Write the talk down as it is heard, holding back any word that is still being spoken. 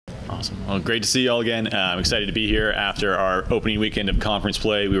Awesome. Well, great to see you all again. I'm excited to be here after our opening weekend of conference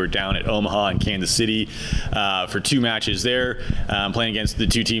play. We were down at Omaha and Kansas City for 2 matches there, playing against the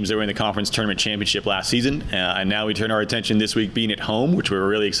 2 teams that were in the conference tournament championship last season. And now we turn our attention this week being at home, which we're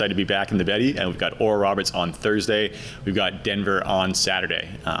really excited to be back in the Betty. And we've got Oral Roberts on Thursday. We've got Denver on Saturday.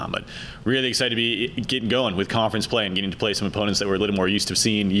 But really excited to be getting going with conference play and getting to play some opponents that we're a little more used to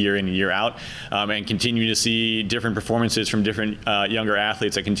seeing year in and year out, and continue to see different performances from different younger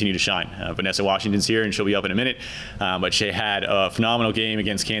athletes that continue to shine. Vanessa Washington's here, and she'll be up in a minute, but she had a phenomenal game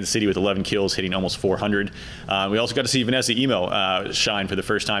against Kansas City with 11 kills, hitting almost 400. We also got to see Vanessa Emo shine for the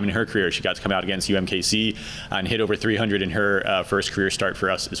first time in her career. She got to come out against UMKC and hit over 300 in her first career start for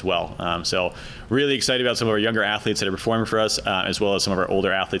us as well. So really excited about some of our younger athletes that are performing for us, as well as some of our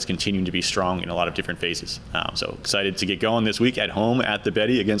older athletes continuing to be strong in a lot of different phases. So excited to get going this week at home at the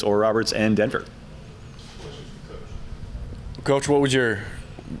Betty against Oral Roberts and Denver. Coach, what was your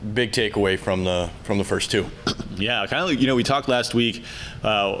big takeaway from the first 2? Yeah, kind of, we talked last week,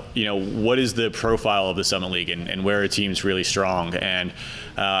 what is the profile of the Summit League and where are teams really strong? And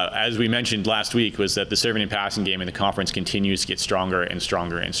as we mentioned last week, was that the serving and passing game in the conference continues to get stronger and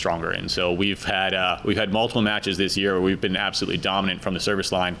stronger and stronger. And so we've had multiple matches this year where we've been absolutely dominant from the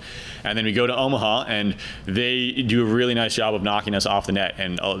service line. And then we go to Omaha and they do a really nice job of knocking us off the net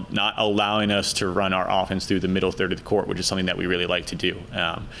and not allowing us to run our offense through the middle third of the court, which is something that we really like to do.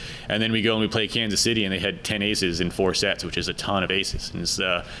 And then we go and we play Kansas City, and they had 10 aces in 4 sets, which is a ton of aces. And it's,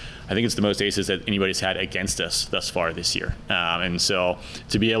 I think it's the most aces that anybody's had against us thus far this year. And so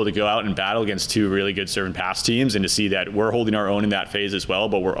to be able to go out and battle against 2 really good serve and pass teams, and to see that we're holding our own in that phase as well,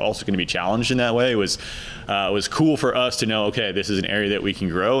 but we're also going to be challenged in that way, was cool for us to know, okay, this is an area that we can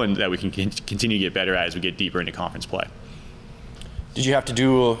grow and that we can continue to get better at as we get deeper into conference play. Did you have to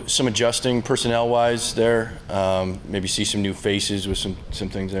do some adjusting personnel-wise there? Maybe see some new faces with some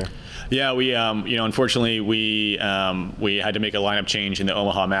things there? Yeah, we unfortunately we had to make a lineup change in the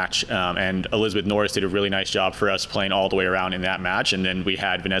Omaha match, and Elizabeth Norris did a really nice job for us playing all the way around in that match. And then we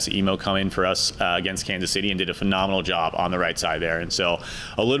had Vanessa Emo come in for us against Kansas City and did a phenomenal job on the right side there. And so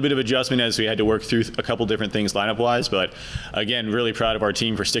a little bit of adjustment as we had to work through a couple different things lineup-wise, but again, really proud of our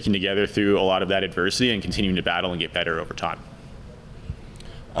team for sticking together through a lot of that adversity and continuing to battle and get better over time.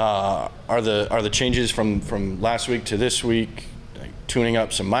 Are the changes from last week to this week, like tuning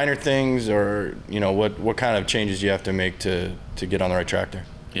up some minor things, or what kind of changes do you have to make to get on the right track there?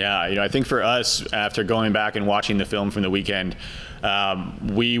 Yeah, I think for us, after going back and watching the film from the weekend,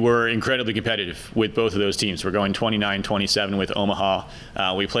 we were incredibly competitive with both of those teams. We're going 29-27 with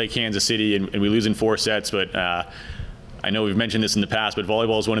Omaha. We play Kansas City and we lose in 4 sets, but I know we've mentioned this in the past, but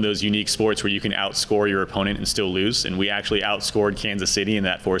volleyball is one of those unique sports where you can outscore your opponent and still lose. And we actually outscored Kansas City in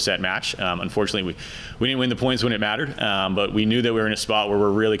that 4-set match. Unfortunately, we didn't win the points when it mattered, but we knew that we were in a spot where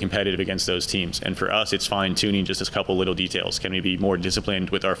we're really competitive against those teams. And for us, it's fine-tuning just a couple little details. Can we be more disciplined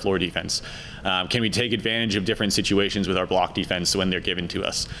with our floor defense? Can we take advantage of different situations with our block defense when they're given to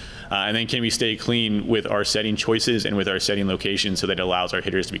us? And then can we stay clean with our setting choices and with our setting locations so that it allows our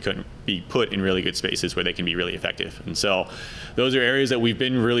hitters to be put in really good spaces where they can be really effective? And so those are areas that we've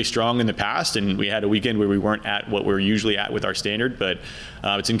been really strong in the past, and we had a weekend where we weren't at what we're usually at with our standard, but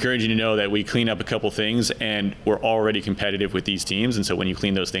it's encouraging to know that we clean up a couple things and we're already competitive with these teams. And so when you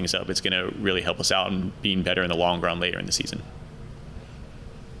clean those things up, it's going to really help us out in being better in the long run later in the season.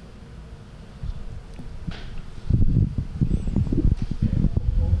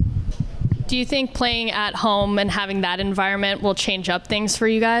 Do you think playing at home and having that environment will change up things for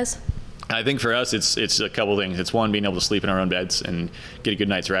you guys? I think for us, it's a couple things. It's one, being able to sleep in our own beds and get a good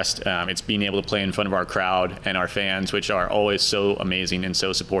night's rest. It's being able to play in front of our crowd and our fans, which are always so amazing and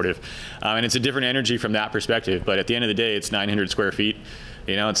so supportive. And it's a different energy from that perspective. But at the end of the day, it's 900 square feet.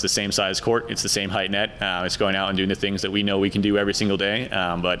 It's the same size court. It's the same height net. It's going out and doing the things that we know we can do every single day.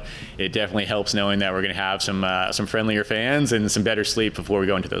 But it definitely helps knowing that we're going to have some friendlier fans and some better sleep before we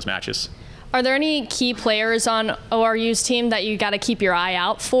go into those matches. Are there any key players on ORU's team that you got to keep your eye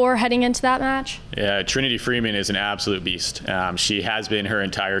out for heading into that match? Yeah, Trinity Freeman is an absolute beast. She has been her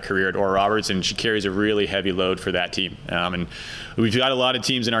entire career at Oral Roberts, and she carries a really heavy load for that team. And we've got a lot of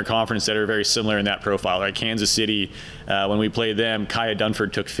teams in our conference that are very similar in that profile. Like Kansas City, when we played them, Kaya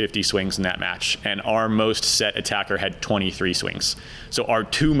Dunford took 50 swings in that match, and our most set attacker had 23 swings. So our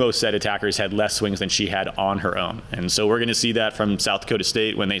 2 most set attackers had less swings than she had on her own. And so we're going to see that from South Dakota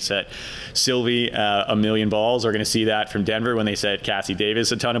State when they set Sylvie a million balls. We're going to see that from Denver when they set Cassie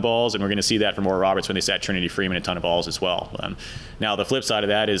Davis a ton of balls, and we're going to see that from Oral Roberts when they set Trinity Freeman a ton of balls as well. Now the flip side of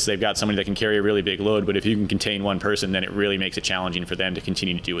that is they've got somebody that can carry a really big load, but if you can contain one person, then it really makes it challenging for them to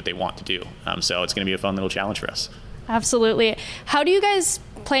continue to do what they want to do. So it's going to be a fun little challenge for us. Absolutely. How do you guys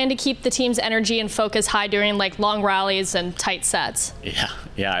plan to keep the team's energy and focus high during like long rallies and tight sets?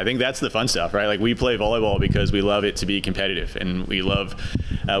 Yeah, I think that's the fun stuff, right? Like, we play volleyball because we love it to be competitive, and we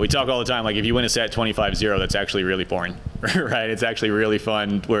talk all the time, like, if you win a set 25-0, that's actually really boring, right? It's actually really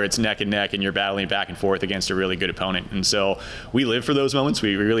fun where it's neck and neck and you're battling back and forth against a really good opponent. And so we live for those moments.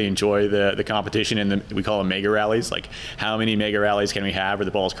 We really enjoy the competition, and we call them mega rallies. Like, how many mega rallies can we have where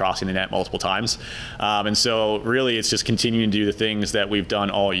the ball's crossing the net multiple times? And so really it's just continuing to do the things that we've done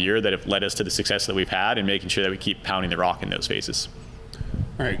all year that have led us to the success that we've had, and making sure that we keep pounding the rock in those phases.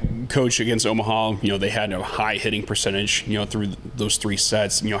 All right, Coach, against Omaha, they had a high hitting percentage, through those 3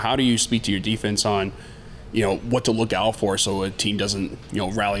 sets. How do you speak to your defense on, what to look out for so a team doesn't,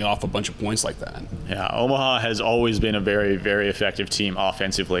 rally off a bunch of points like that? Yeah, Omaha has always been a very, very effective team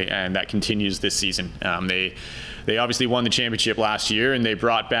offensively, and that continues this season. They obviously won the championship last year, and they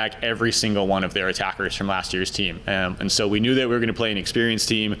brought back every single one of their attackers from last year's team. And so we knew that we were going to play an experienced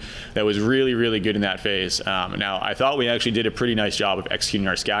team that was really, really good in that phase. Now, I thought we actually did a pretty nice job of executing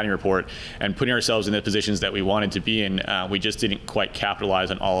our scouting report and putting ourselves in the positions that we wanted to be in. We just didn't quite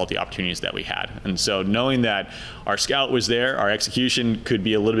capitalize on all of the opportunities that we had. And so knowing that our scout was there, our execution could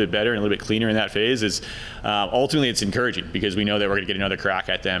be a little bit better and a little bit cleaner in that phase is ultimately it's encouraging, because we know that we're going to get another crack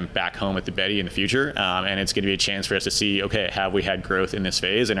at them back home at the Betty in the future. And it's going to be a chance for us to see, okay, have we had growth in this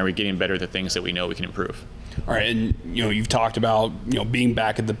phase, and are we getting better at the things that we know we can improve? All right, and you've talked about being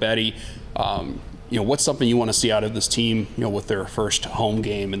back at the Betty. What's something you want to see out of this team, with their first home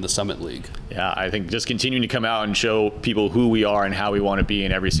game in the Summit League? Yeah, I think just continuing to come out and show people who we are and how we want to be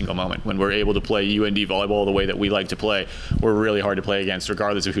in every single moment. When we're able to play UND volleyball the way that we like to play, we're really hard to play against,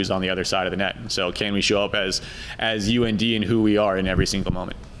 regardless of who's on the other side of the net. So can we show up as UND and who we are in every single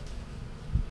moment?